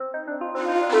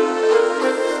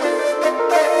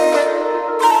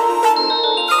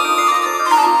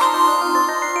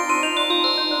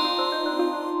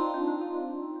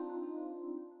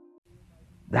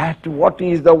But what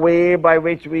is the way by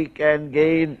which we can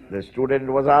gain? The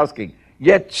student was asking,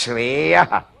 Yet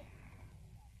Shreya.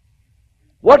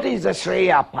 What is the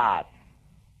Shreya path?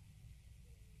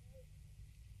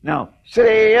 Now,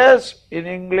 Shreyas in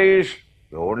English,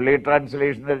 the only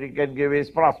translation that you can give is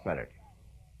prosperity.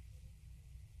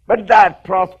 But that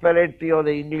prosperity of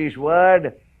the English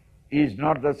word is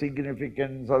not the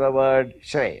significance of the word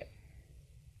Shreya.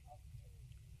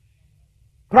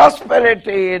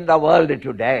 Prosperity in the world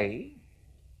today,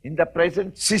 in the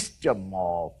present system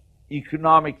of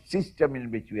economic system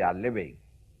in which we are living,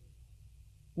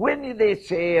 when they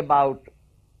say about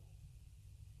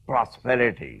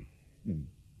prosperity,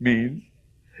 means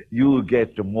you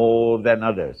get more than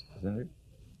others, isn't it?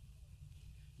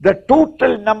 The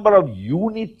total number of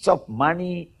units of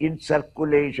money in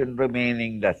circulation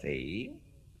remaining the same,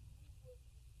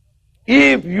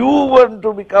 if you want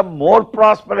to become more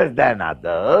prosperous than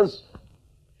others,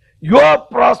 your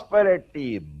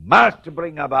prosperity must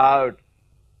bring about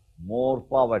more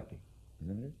poverty,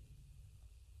 isn't it?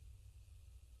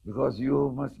 Because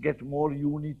you must get more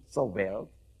units of wealth,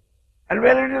 and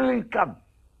where it will come?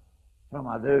 From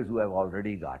others who have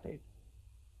already got it.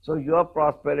 So your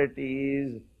prosperity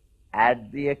is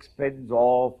at the expense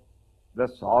of the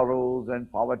sorrows and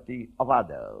poverty of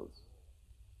others.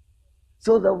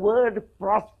 So the word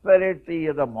prosperity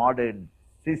of the modern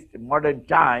system, modern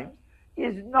times,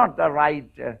 is not the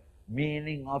right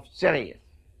meaning of Shreyas.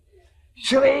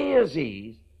 Shreyas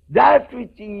is that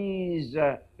which is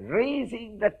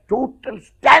raising the total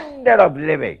standard of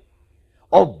living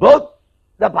of both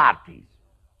the parties,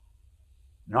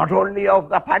 not only of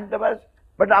the Pandavas,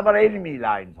 but our enemy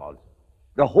lines also.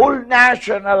 The whole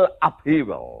national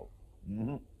upheaval,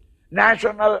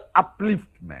 national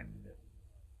upliftment,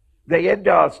 the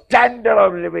entire standard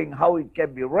of living, how it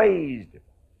can be raised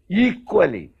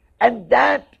equally, and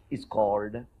that is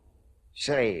called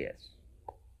Shreyas.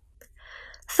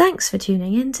 Thanks for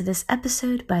tuning in to this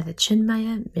episode by the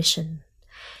Chinmaya Mission.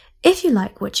 If you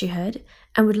like what you heard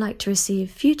and would like to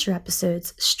receive future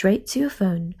episodes straight to your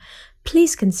phone,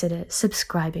 please consider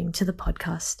subscribing to the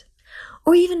podcast.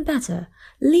 Or even better,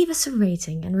 leave us a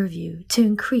rating and review to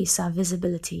increase our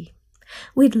visibility.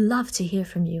 We'd love to hear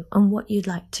from you on what you'd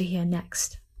like to hear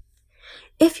next.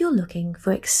 If you're looking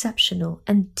for exceptional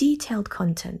and detailed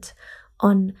content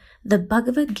on the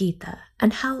Bhagavad Gita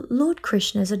and how Lord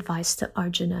Krishna's advice to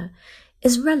Arjuna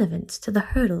is relevant to the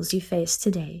hurdles you face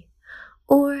today,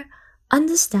 or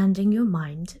understanding your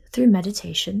mind through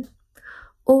meditation,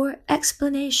 or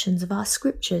explanations of our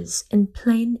scriptures in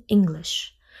plain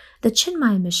English, the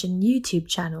Chinmaya Mission YouTube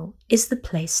channel is the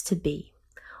place to be.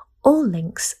 All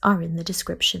links are in the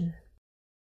description.